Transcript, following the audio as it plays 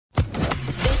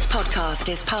podcast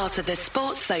is part of the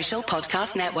Sports Social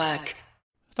Podcast Network.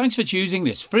 Thanks for choosing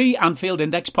this free Anfield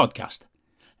Index podcast.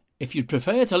 If you'd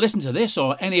prefer to listen to this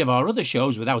or any of our other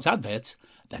shows without adverts,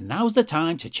 then now's the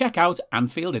time to check out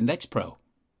Anfield Index Pro.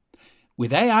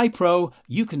 With AI Pro,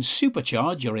 you can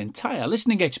supercharge your entire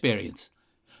listening experience.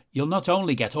 You'll not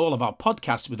only get all of our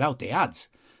podcasts without the ads,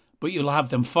 but you'll have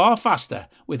them far faster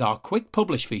with our quick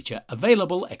publish feature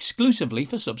available exclusively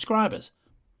for subscribers.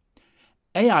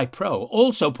 AI Pro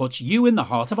also puts you in the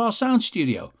heart of our sound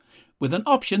studio, with an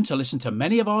option to listen to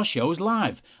many of our shows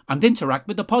live and interact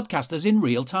with the podcasters in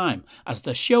real time as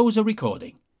the shows are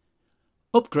recording.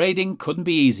 Upgrading couldn't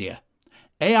be easier.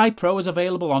 AI Pro is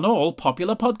available on all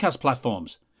popular podcast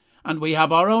platforms, and we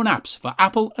have our own apps for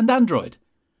Apple and Android.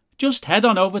 Just head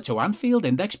on over to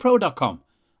AnfieldIndexPro.com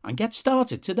and get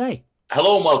started today.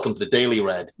 Hello and welcome to the Daily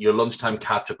Red, your lunchtime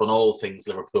catch-up on all things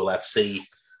Liverpool FC.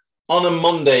 On a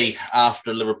Monday,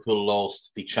 after Liverpool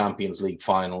lost the Champions League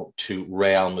final to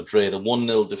Real Madrid, a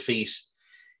 1-0 defeat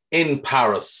in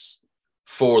Paris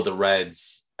for the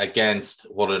Reds against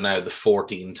what are now the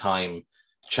 14-time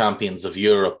champions of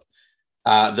Europe.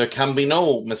 There can be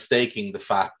no mistaking the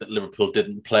fact that Liverpool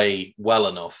didn't play well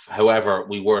enough. However,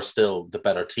 we were still the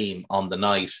better team on the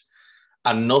night,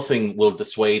 and nothing will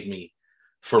dissuade me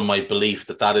from my belief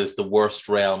that that is the worst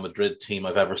Real Madrid team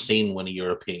I've ever seen win a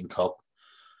European Cup,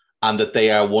 and that they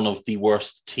are one of the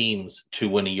worst teams to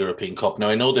win a European Cup. Now,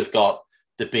 I know they've got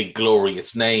the big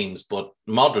glorious names, but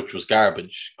Modric was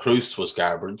garbage. Kroos was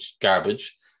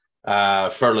garbage.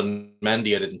 Ferland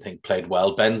Mendy, I didn't think played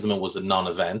well. Benzema was a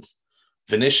non-event.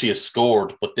 Vinicius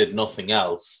scored, but did nothing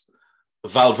else.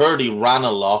 Valverde ran a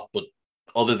lot, but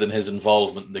other than his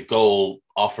involvement in the goal,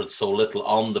 offered so little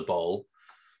on the ball.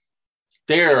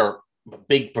 Their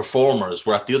big performers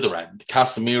were at the other end.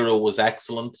 Casemiro was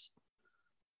excellent.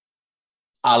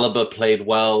 Alaba played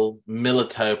well.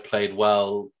 Militao played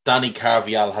well. Dani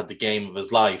Carvajal had the game of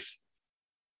his life.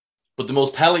 But the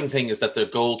most telling thing is that their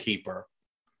goalkeeper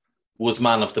was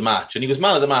man of the match. And he was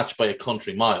man of the match by a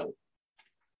country mile.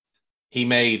 He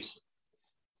made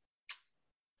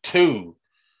 2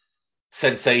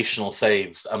 sensational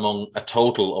saves among a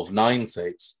total of 9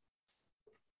 saves.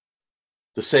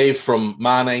 The save from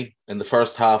Mane in the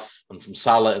first half and from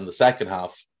Salah in the second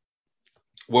half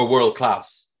were world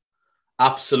class.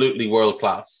 Absolutely world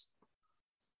class.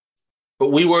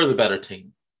 But we were the better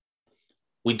team.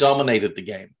 We dominated the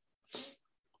game.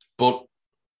 But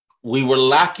we were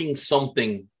lacking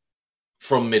something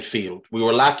from midfield. We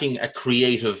were lacking a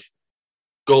creative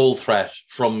goal threat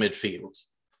from midfield.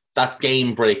 That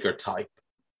game breaker type.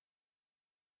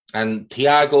 And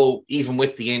Thiago, even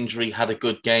with the injury, had a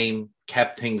good game,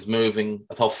 kept things moving.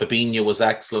 I thought Fabinho was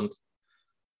excellent.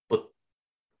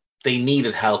 They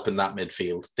needed help in that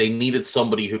midfield. They needed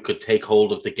somebody who could take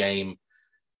hold of the game,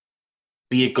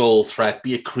 be a goal threat,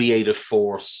 be a creative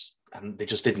force, and they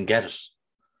just didn't get it.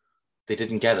 They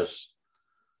didn't get it.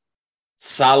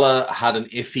 Salah had an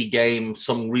iffy game,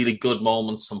 some really good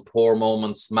moments, some poor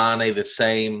moments. Mane the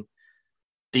same.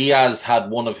 Diaz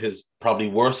had one of his probably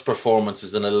worst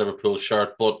performances in a Liverpool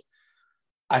shirt, but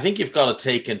I think you've got to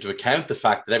take into account the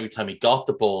fact that every time he got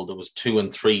the ball, there was 2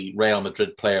 and 3 Real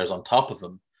Madrid players on top of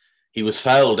him. He was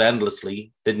fouled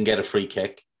endlessly, didn't get a free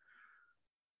kick.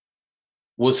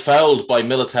 Was fouled by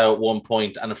Militao at one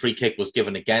point and a free kick was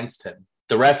given against him.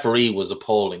 The referee was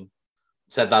appalling.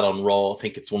 Said that on Raw. I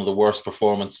think it's one of the worst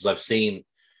performances I've seen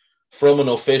from an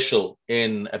official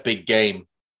in a big game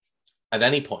at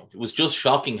any point. It was just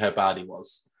shocking how bad he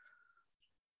was.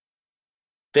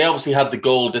 They obviously had the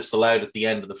goal disallowed at the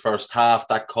end of the first half.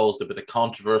 That caused a bit of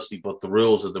controversy, but the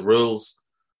rules are the rules.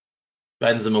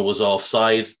 Benzema was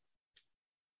offside.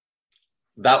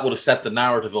 That would have set the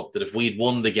narrative up that if we'd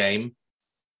won the game,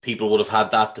 people would have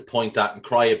had that to point at and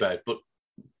cry about. But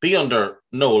be under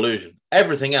no illusion.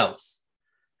 Everything else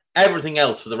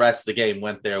for the rest of the game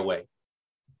went their way.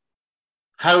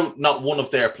 How not one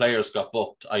of their players got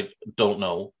booked, I don't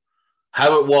know.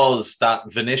 How it was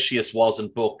that Vinicius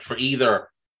wasn't booked for either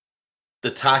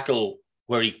the tackle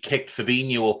where he kicked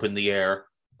Fabinho up in the air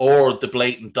or the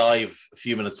blatant dive a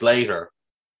few minutes later,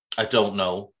 I don't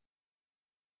know.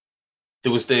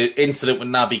 There was the incident with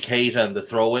Naby Keita and the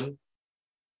throw-in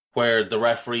where the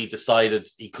referee decided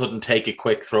he couldn't take a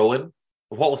quick throw-in.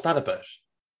 What was that about?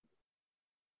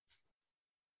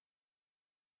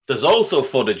 There's also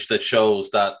footage that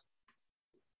shows that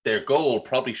their goal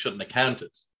probably shouldn't have counted.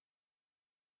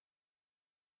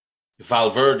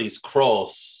 Valverde's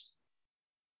cross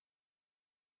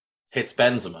hits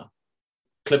Benzema,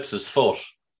 clips his foot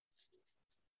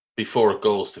before it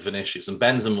goes to Vinicius, and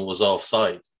Benzema was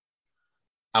offside.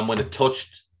 And when it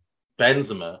touched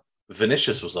Benzema,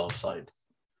 Vinicius was offside.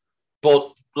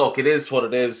 But look, it is what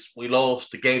it is. We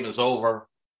lost. The game is over.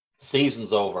 The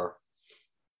season's over.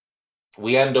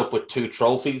 We end up with 2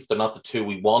 trophies. They're not the 2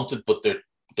 we wanted, but they're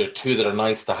 2 that are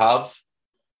nice to have.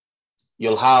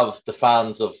 You'll have the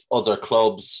fans of other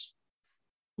clubs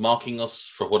mocking us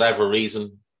for whatever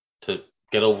reason to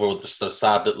get over with their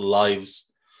sad little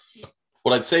lives.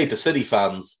 What I'd say to City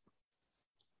fans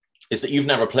is that you've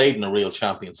never played in a real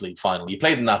Champions League final. You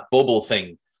played in that bubble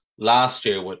thing last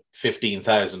year with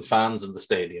 15,000 fans in the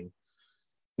stadium.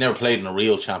 Never played in a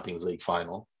real Champions League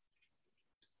final.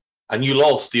 And you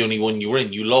lost the only one you were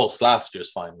in. You lost last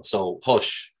year's final. So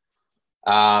hush.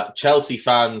 Chelsea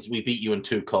fans, we beat you in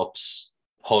 2 cups.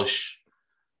 Hush.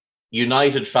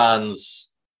 United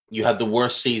fans, you had the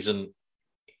worst season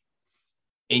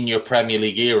in your Premier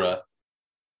League era.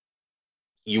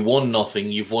 You won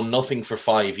nothing. You've won nothing for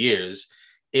 5 years.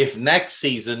 If next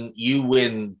season you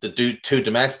win the 2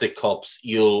 domestic cups,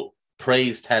 you'll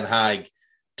praise Ten Hag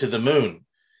to the moon.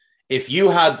 If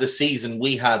you had the season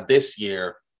we had this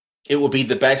year, it would be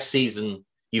the best season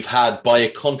you've had by a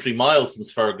country mile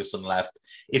since Ferguson left.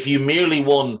 If you merely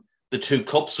won the 2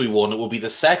 cups we won, it will be the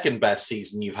second best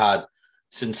season you've had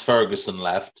since Ferguson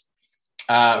left.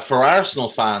 For Arsenal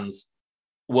fans,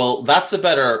 well, that's a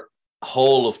better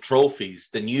haul of trophies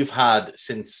than you've had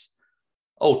since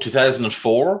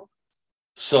 2004.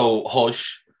 So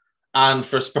hush. And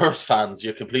for Spurs fans,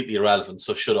 you're completely irrelevant.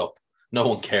 So shut up. No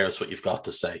one cares what you've got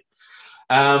to say.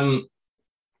 I'm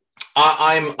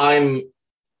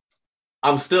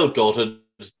still gutted.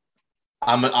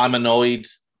 I'm annoyed.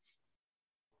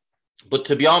 But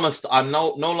to be honest, I'm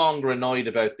no longer annoyed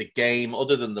about the game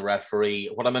other than the referee.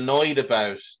 What I'm annoyed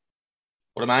about,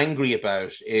 what I'm angry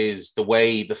about is the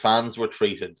way the fans were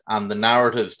treated and the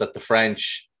narratives that the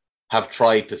French have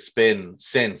tried to spin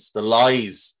since, the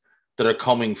lies that are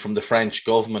coming from the French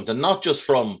government, and not just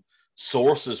from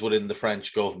sources within the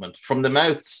French government, from the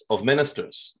mouths of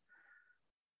ministers.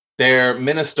 Their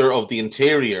Minister of the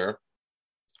Interior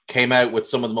came out with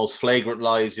some of the most flagrant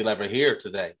lies you'll ever hear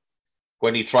today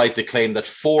when he tried to claim that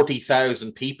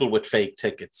 40,000 people with fake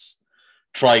tickets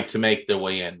tried to make their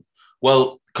way in.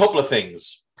 Well, a couple of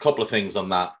things on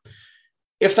that.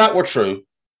 If that were true,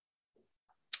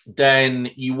 then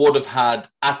you would have had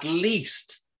at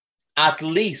least a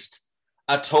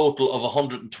total of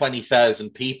 120,000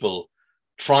 people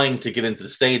trying to get into the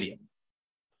stadium.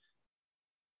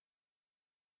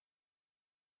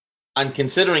 And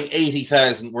considering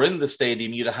 80,000 were in the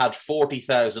stadium, you'd have had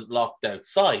 40,000 locked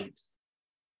outside.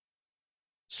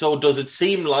 So does it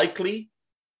seem likely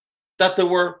that there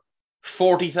were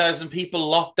 40,000 people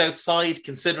locked outside,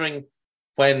 considering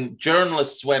when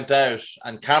journalists went out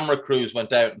and camera crews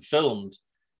went out and filmed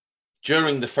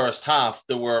during the first half,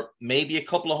 there were maybe a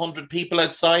couple of hundred people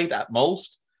outside at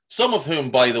most, some of whom,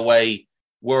 by the way,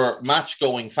 were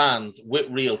match-going fans with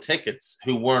real tickets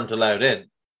who weren't allowed in.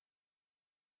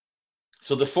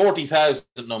 So the 40,000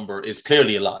 number is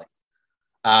clearly a lie.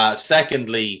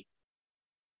 Secondly,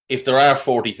 if there are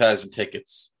 40,000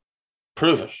 tickets,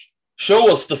 prove it.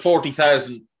 Show us the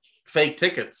 40,000 fake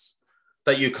tickets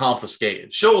that you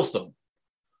confiscated. Show us them.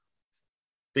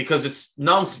 Because it's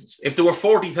nonsense. If there were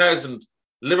 40,000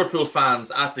 Liverpool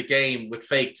fans at the game with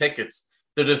fake tickets,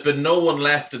 there'd have been no one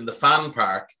left in the fan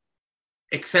park,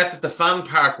 except that the fan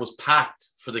park was packed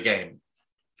for the game.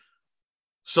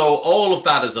 So all of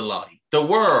that is a lie. There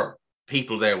were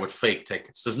people there with fake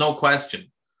tickets. There's no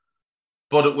question.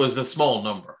 But it was a small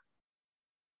number.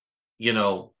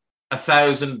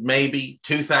 1,000, maybe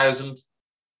 2,000,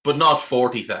 but not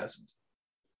 40,000.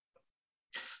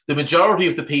 The majority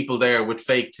of the people there with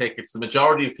fake tickets, the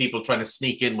majority of people trying to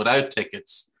sneak in without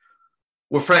tickets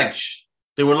were French.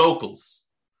 They were locals.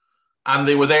 And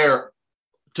they were there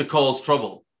to cause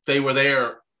trouble. They were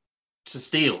there to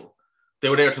steal. They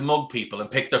were there to mug people and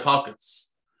pick their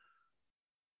pockets.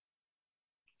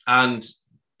 And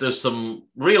there's some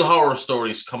real horror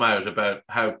stories come out about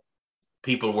how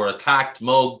people were attacked,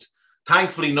 mugged.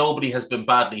 Thankfully, nobody has been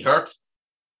badly hurt.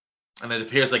 And it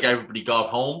appears like everybody got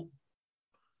home.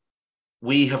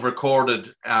 We have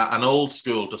recorded an old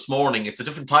school this morning. It's a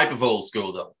different type of old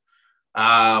school, though.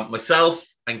 Myself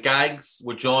and Gags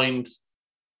were joined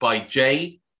by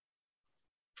Jay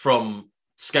from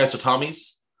Scouser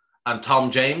Tommy's and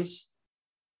Tom James,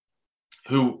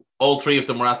 who all 3 of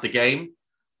them were at the game.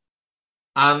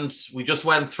 And we just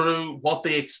went through what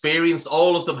they experienced.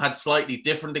 All of them had slightly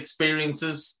different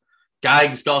experiences.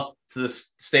 Gags got to the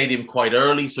stadium quite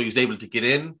early, so he was able to get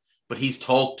in. But he's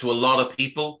talked to a lot of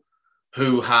people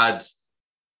who had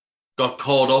got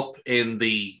caught up in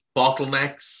the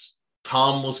bottlenecks.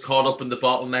 Tom was caught up in the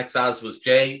bottlenecks, as was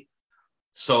Jay.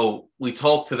 So we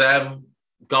talked to them,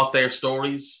 got their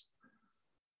stories.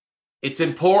 It's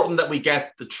important that we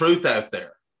get the truth out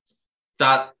there,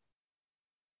 that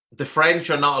the French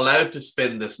are not allowed to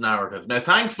spin this narrative. Now,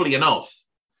 thankfully enough,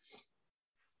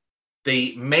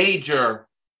 the major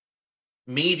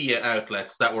media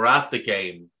outlets that were at the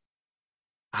game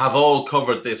have all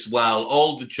covered this well.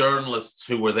 All the journalists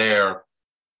who were there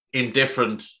in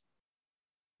different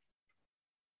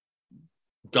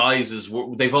guises,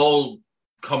 they've all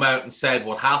come out and said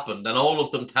what happened, and all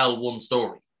of them tell one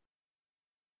story.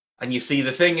 And you see,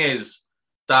 the thing is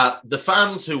that the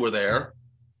fans who were there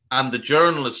and the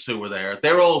journalists who were there,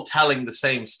 they're all telling the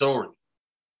same story.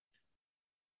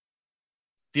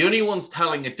 The only ones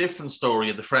telling a different story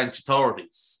are the French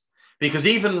authorities, because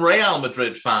even Real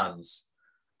Madrid fans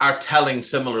are telling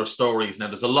similar stories. Now,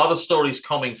 there's a lot of stories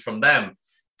coming from them.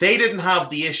 They didn't have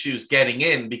the issues getting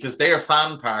in because their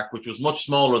fan park, which was much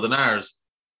smaller than ours,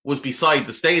 was beside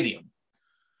the stadium.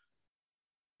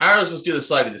 Ours was the other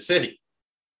side of the city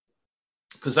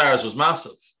because ours was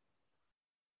massive.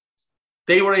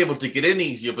 They were able to get in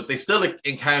easier, but they still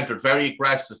encountered very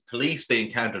aggressive police. They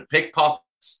encountered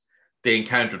pickpockets. They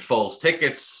encountered false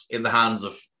tickets in the hands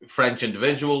of French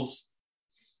individuals.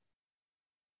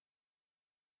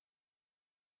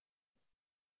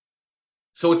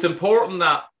 So it's important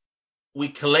that we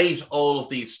collate all of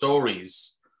these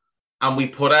stories and we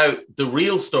put out the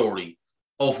real story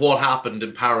of what happened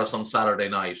in Paris on Saturday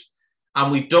night.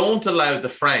 And we don't allow the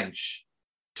French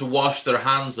to wash their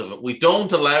hands of it. We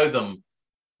don't allow them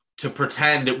to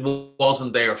pretend it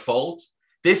wasn't their fault.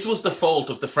 This was the fault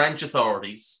of the French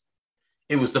authorities.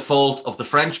 It was the fault of the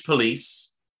French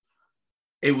police.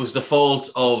 It was the fault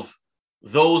of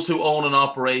those who own and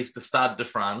operate the Stade de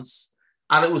France.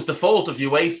 And it was the fault of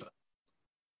UEFA.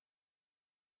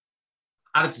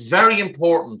 And it's very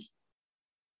important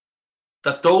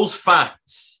that those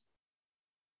facts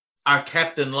are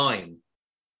kept in line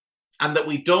and that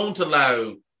we don't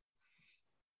allow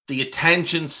the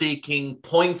attention-seeking,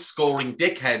 point-scoring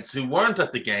dickheads who weren't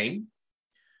at the game,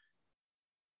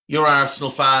 your Arsenal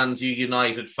fans, your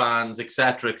United fans,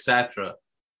 etc.,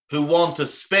 who want to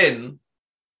spin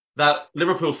that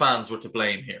Liverpool fans were to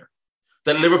blame here,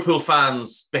 that Liverpool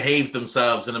fans behaved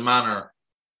themselves in a manner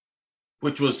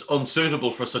which was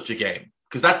unsuitable for such a game,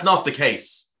 because that's not the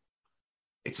case.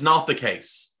 It's not the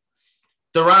case.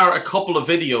 There are a couple of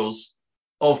videos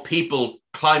of people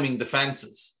climbing the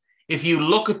fences. If you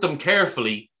look at them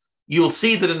carefully, you'll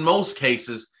see that in most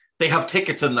cases, they have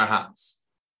tickets in their hands.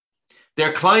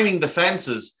 They're climbing the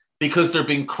fences because they're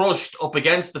being crushed up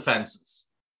against the fences.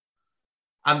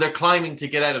 And they're climbing to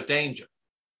get out of danger.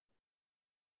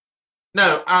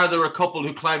 Now, are there a couple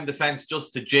who climb the fence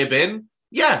just to jib in?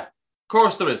 Yeah, of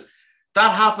course there is.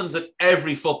 That happens at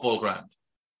every football ground.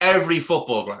 Every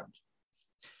football ground.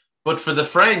 But for the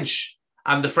French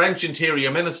and the French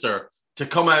Interior Minister to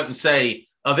come out and say,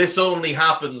 oh, this only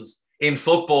happens in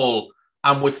football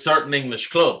and with certain English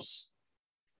clubs,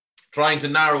 trying to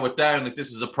narrow it down that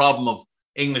this is a problem of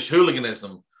English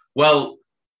hooliganism. Well,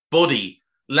 buddy,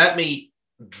 let me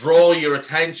draw your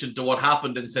attention to what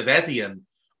happened in St. Etienne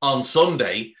on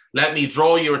Sunday. Let me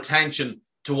draw your attention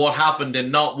to what happened in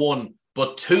not one,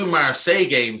 but two Marseille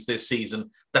games this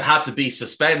season that had to be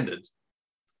suspended.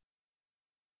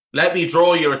 Let me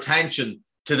draw your attention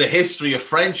to the history of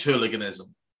French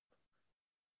hooliganism.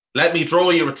 Let me draw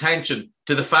your attention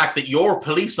to the fact that your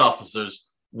police officers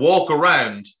walk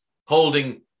around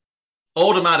holding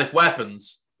automatic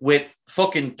weapons with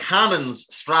fucking cannons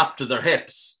strapped to their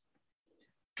hips,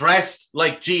 dressed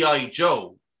like G.I.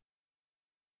 Joe.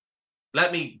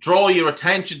 Let me draw your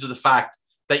attention to the fact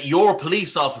that your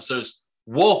police officers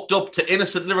walked up to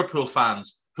innocent Liverpool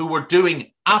fans who were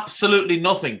doing absolutely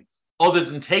nothing other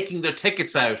than taking their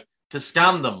tickets out to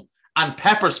scan them and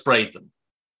pepper sprayed them.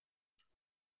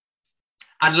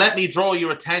 And let me draw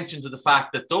your attention to the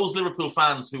fact that those Liverpool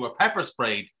fans who were pepper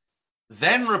sprayed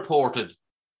then reported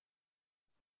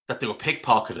that they were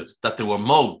pickpocketed, that they were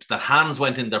mugged, that hands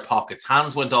went in their pockets,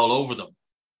 hands went all over them.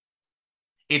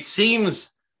 It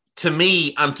seems to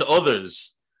me and to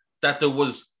others that there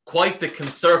was quite the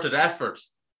concerted effort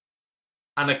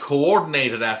and a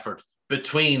coordinated effort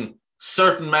between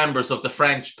certain members of the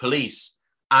French police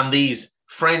and these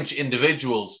French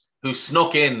individuals who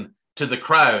snuck in to the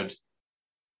crowd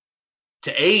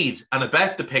to aid and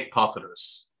abet the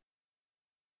pickpocketers.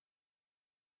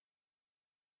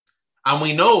 And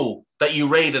we know that you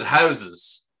raided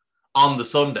houses on the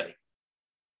Sunday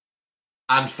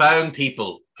and found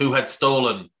people who had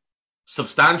stolen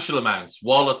substantial amounts,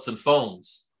 wallets and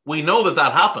phones. We know that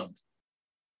that happened.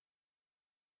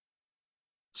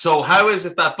 So how is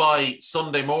it that by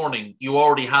Sunday morning you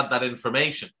already had that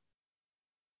information?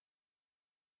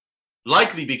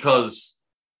 Likely because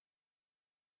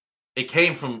it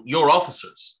came from your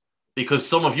officers, because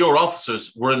some of your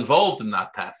officers were involved in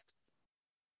that theft,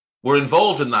 were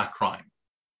involved in that crime.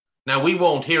 Now, we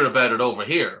won't hear about it over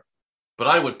here, but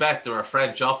I would bet there are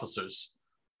French officers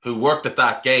who worked at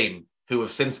that game who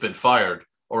have since been fired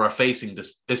or are facing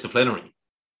disciplinary.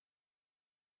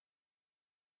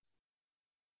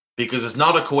 Because it's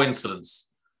not a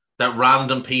coincidence that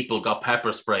random people got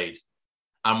pepper sprayed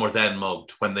and were then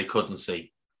mugged when they couldn't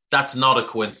see. That's not a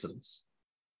coincidence.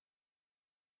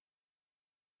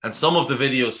 And some of the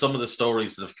videos, some of the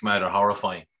stories that have come out are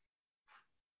horrifying.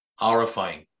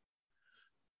 Horrifying.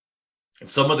 And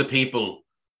some of the people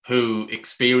who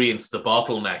experienced the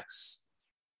bottlenecks,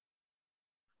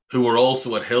 who were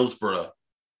also at Hillsborough,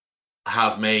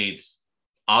 have made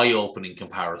eye-opening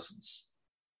comparisons.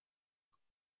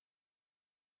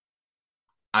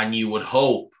 And you would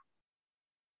hope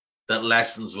that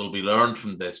lessons will be learned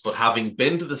from this. But having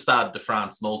been to the Stade de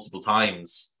France multiple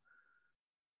times,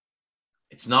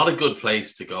 it's not a good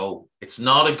place to go. It's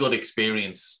not a good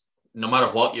experience, no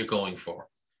matter what you're going for.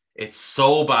 It's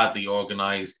so badly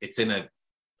organized. It's in a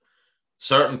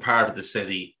certain part of the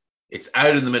city. It's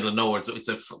out in the middle of nowhere. So it's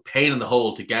a pain in the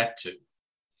hole to get to.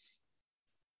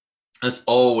 And it's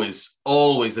always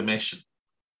a mission.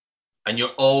 And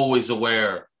you're always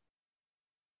aware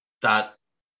that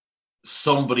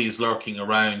somebody's lurking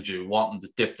around you, wanting to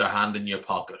dip their hand in your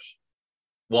pocket,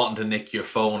 wanting to nick your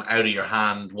phone out of your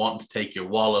hand, wanting to take your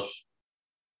wallet.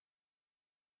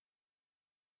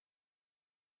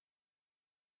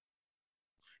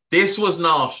 This was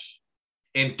not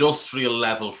industrial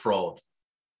level fraud.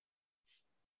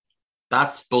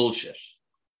 That's bullshit.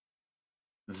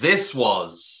 This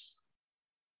was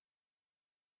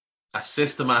a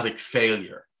systematic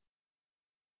failure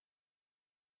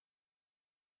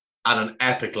at an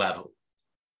epic level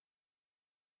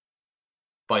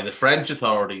by the French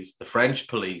authorities, the French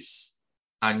police,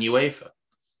 and UEFA.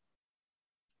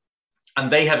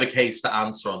 And they have a case to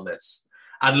answer on this.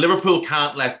 And Liverpool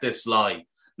can't let this lie.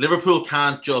 Liverpool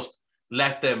can't just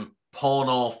let them pawn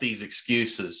off these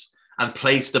excuses and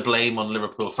place the blame on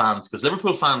Liverpool fans, because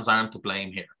Liverpool fans aren't to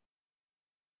blame here.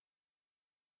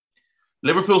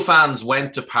 Liverpool fans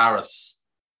went to Paris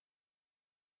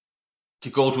to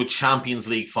go to a Champions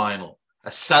League final,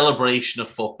 a celebration of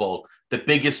football, the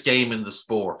biggest game in the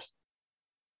sport.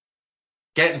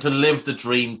 Getting to live the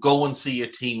dream, go and see your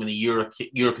team in a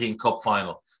European Cup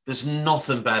final. There's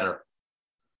nothing better.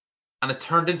 And it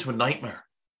turned into a nightmare.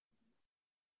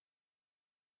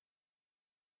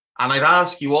 And I'd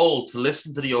ask you all to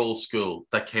listen to the old school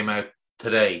that came out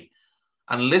today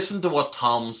and listen to what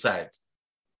Tom said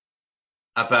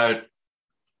about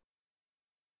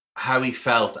how he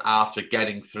felt after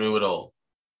getting through it all.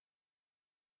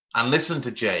 And listen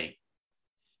to Jay.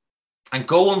 And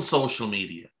go on social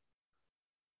media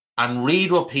and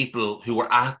read what people who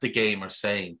were at the game are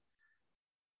saying.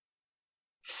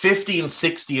 50 and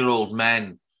 60-year-old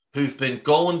men who've been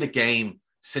going the game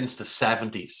since the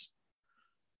 70s,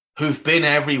 who've been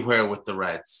everywhere with the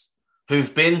Reds,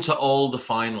 who've been to all the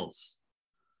finals,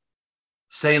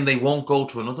 saying they won't go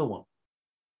to another one.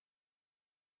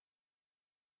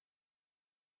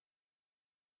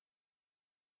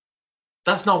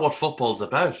 That's not what football's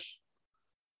about.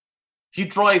 If you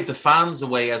drive the fans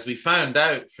away, as we found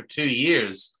out for 2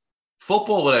 years,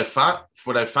 football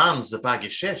without fans is a bag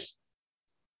of shit.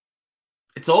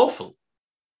 It's awful.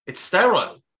 It's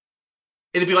sterile.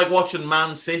 It'd be like watching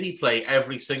Man City play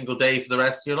every single day for the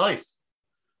rest of your life.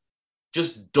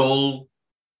 Just dull,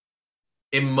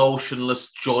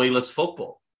 emotionless, joyless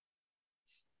football.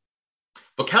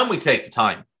 But can we take the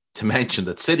time to mention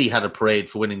that City had a parade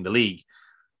for winning the league?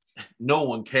 No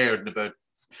one cared, and about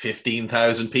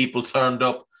 15,000 people turned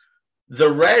up. The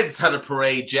Reds had a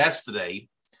parade yesterday.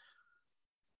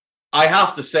 I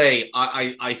have to say,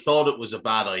 I thought it was a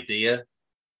bad idea,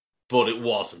 but it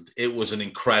wasn't. It was an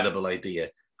incredible idea.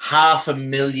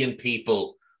 500,000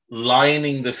 people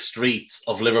lining the streets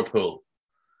of Liverpool.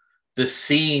 The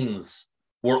scenes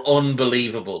were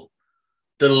unbelievable.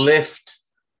 The lift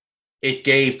it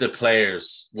gave the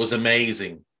players was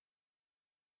amazing.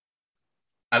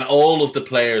 And all of the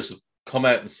players have come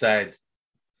out and said,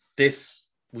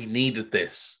 we needed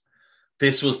this.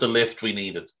 This was the lift we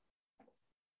needed.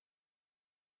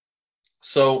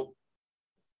 So,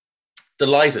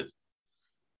 delighted.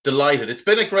 It's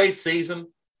been a great season.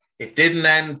 It didn't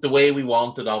end the way we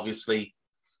wanted, obviously.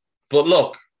 But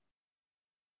look,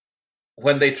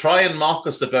 when they try and mock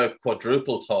us about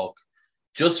quadruple talk,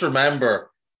 just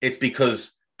remember it's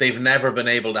because they've never been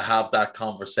able to have that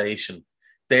conversation.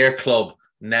 Their club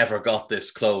never got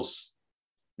this close.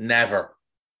 Never.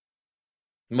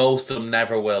 Most of them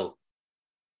never will.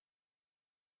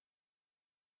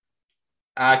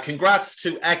 Congrats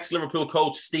to ex-Liverpool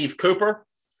coach Steve Cooper.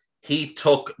 He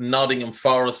took Nottingham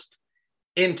Forest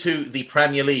into the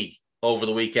Premier League over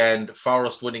the weekend.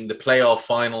 Forest winning the playoff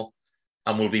final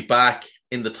and will be back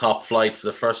in the top flight for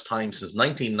the first time since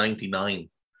 1999.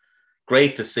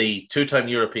 Great to see. Two-time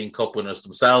European Cup winners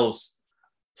themselves.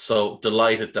 So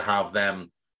delighted to have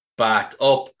them back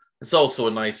up. It's also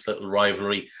a nice little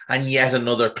rivalry. And yet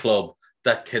another club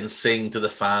that can sing to the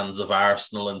fans of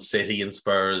Arsenal and City and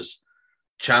Spurs,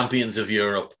 champions of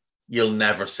Europe. You'll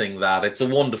never sing that. It's a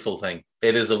wonderful thing.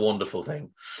 It is a wonderful thing.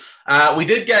 We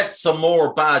did get some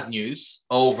more bad news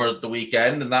over the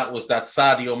weekend, and that was that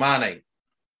Sadio Mane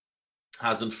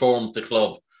has informed the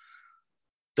club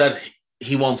that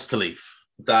he wants to leave,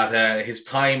 that his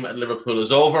time at Liverpool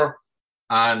is over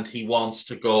and he wants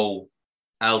to go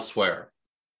elsewhere.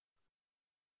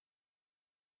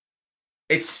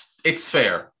 It's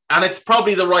fair, and it's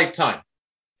probably the right time.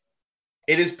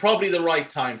 It is probably the right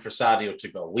time for Sadio to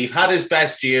go. We've had his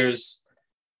best years.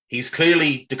 He's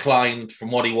clearly declined from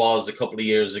what he was a couple of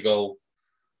years ago.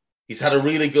 He's had a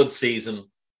really good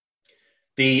season.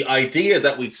 The idea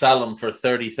that we'd sell him for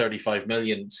 30, 35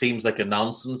 million seems like a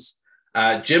nonsense.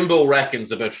 Jimbo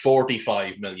reckons about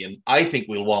 45 million. I think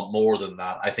we'll want more than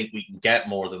that. I think we can get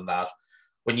more than that.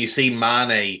 When you see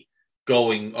Hazard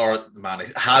going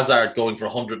for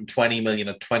 120 million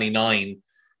at 29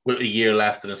 with a year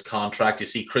left in his contract. You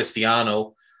see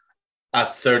Cristiano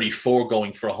at 34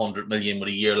 going for 100 million with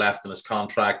a year left in his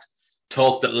contract.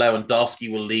 Talk that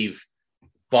Lewandowski will leave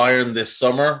Bayern this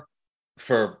summer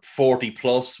for 40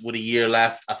 plus with a year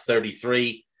left at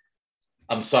 33.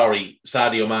 I'm sorry,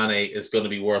 Sadio Mane is going to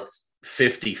be worth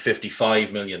 50,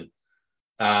 55 million.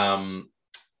 Bayern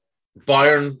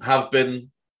have been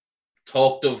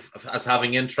talked of as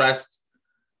having interest.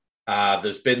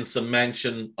 There's been some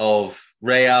mention of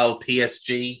Real,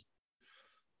 PSG.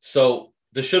 So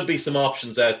there should be some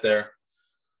options out there.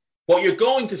 What you're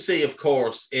going to see, of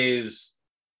course, is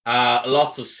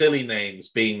lots of silly names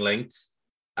being linked.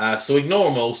 So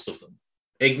ignore most of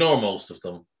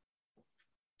them.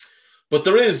 But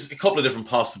there is a couple of different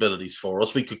possibilities for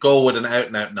us. We could go with an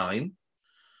out-and-out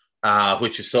 9,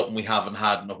 which is something we haven't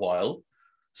had in a while.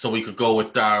 So we could go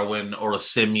with Darwin or a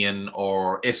Simeon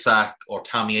or Isak or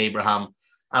Tammy Abraham.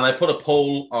 And I put a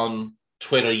poll on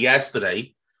Twitter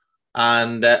yesterday,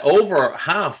 and over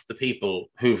half the people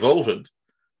who voted,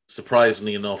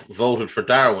 surprisingly enough, voted for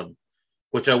Darwin,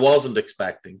 which I wasn't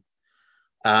expecting.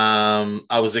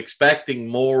 I was expecting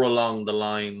more along the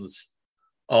lines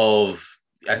of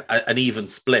an even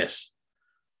split.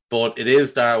 But it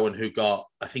is Darwin who got,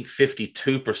 I think,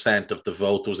 52% of the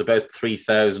vote. There was about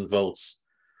 3,000 votes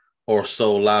or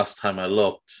so last time I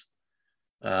looked.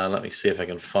 Let me see if I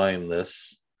can find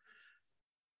this.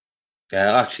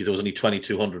 Actually, there was only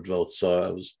 2,200 votes, so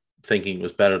I was thinking it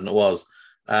was better than it was.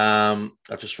 I'll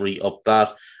just re-up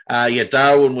that.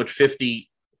 Darwin with 52%,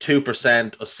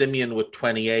 Osimhen with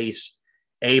 28%,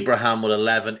 Abraham with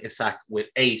 11%, Isak with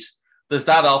 8%. There's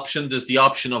that option. There's the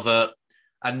option of a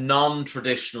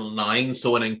non-traditional 9,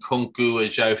 so an Nkunku, a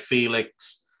João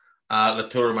Felix,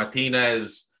 Lautaro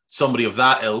Martinez, somebody of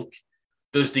that ilk.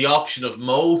 There's the option of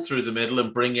Mo through the middle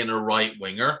and bring in a right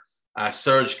winger.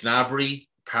 Serge Gnabry,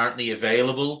 apparently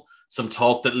available. Some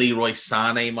talk that Leroy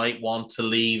Sané might want to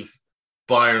leave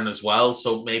Bayern as well.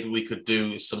 So maybe we could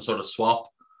do some sort of swap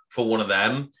for one of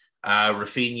them.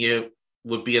 Rafinha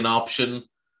would be an option.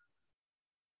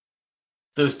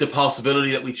 There's the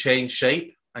possibility that we change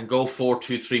shape and go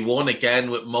 4-2-3-1 again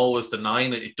with Mo as the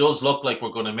 9. It does look like we're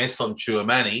going to miss on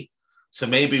Tchouaméni. So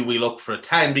maybe we look for a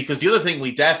 10, because the other thing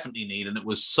we definitely need, and it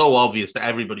was so obvious to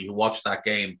everybody who watched that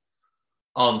game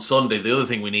on Sunday, the other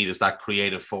thing we need is that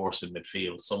creative force in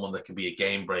midfield, someone that can be a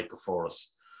game breaker for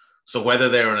us. So whether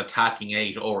they're an attacking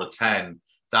 8 or a 10,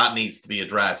 that needs to be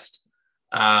addressed.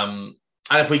 And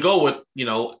if we go with,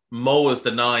 Mo as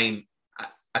the 9,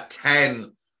 a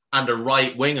 10 and a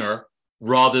right winger,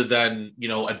 rather than,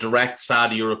 a direct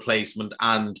Sadio replacement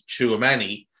and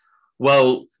Tchouaméni,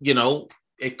 well,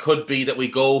 it could be that we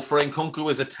go for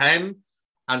Nkunku as a 10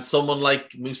 and someone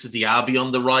like Moussa Diaby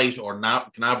on the right, or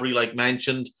Gnabry, like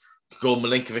mentioned. Go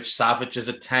Milinkovic-Savic as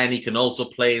a 10. He can also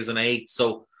play as an 8,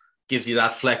 so gives you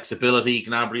that flexibility.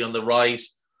 Gnabry on the right.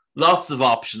 Lots of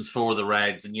options for the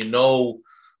Reds, and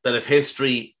that if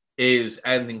history is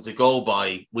anything to go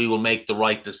by, we will make the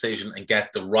right decision and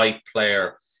get the right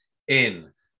player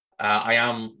in. I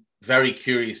am very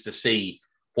curious to see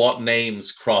what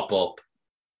names crop up.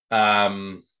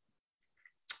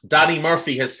 Danny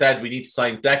Murphy has said we need to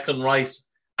sign Declan Rice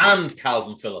and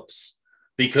Calvin Phillips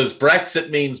because Brexit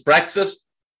means Brexit,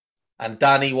 and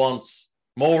Danny wants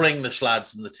more English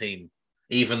lads in the team,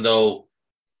 even though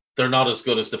they're not as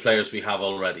good as the players we have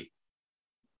already.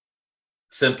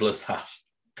 Simple as that.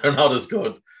 They're not as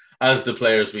good as the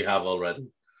players we have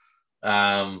already.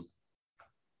 Yeah,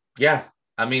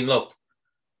 I mean, look,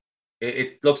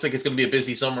 it looks like it's going to be a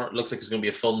busy summer. It looks like it's going to be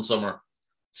a fun summer.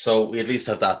 So we at least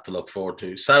have that to look forward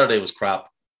to. Saturday was crap,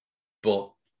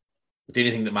 but the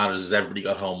only thing that matters is everybody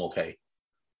got home okay.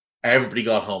 Everybody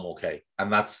got home okay.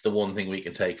 And that's the one thing we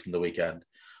can take from the weekend.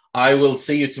 I will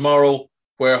see you tomorrow,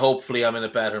 where hopefully I'm in a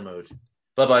better mood.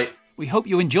 Bye-bye. We hope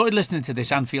you enjoyed listening to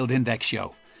this Anfield Index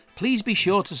show. Please be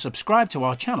sure to subscribe to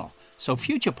our channel so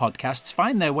future podcasts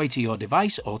find their way to your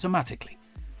device automatically.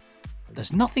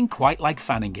 There's nothing quite like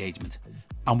fan engagement,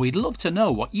 and we'd love to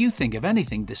know what you think of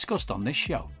anything discussed on this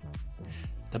show.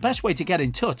 The best way to get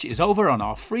in touch is over on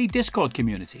our free Discord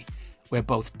community, where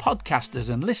both podcasters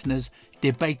and listeners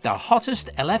debate the hottest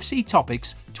LFC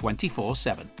topics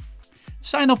 24/7.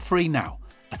 Sign up free now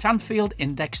at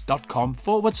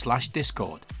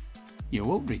AnfieldIndex.com/Discord. You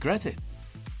won't regret it.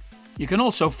 You can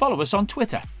also follow us on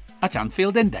Twitter at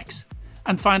Anfield Index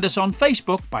and find us on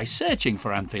Facebook by searching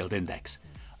for Anfield Index.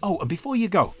 Oh, and before you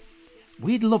go,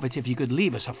 we'd love it if you could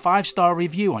leave us a 5-star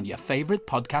review on your favourite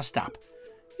podcast app.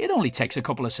 It only takes a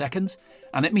couple of seconds,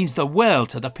 and it means the world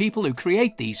to the people who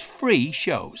create these free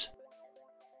shows.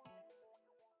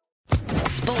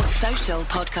 Sports Social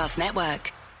Podcast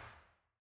Network.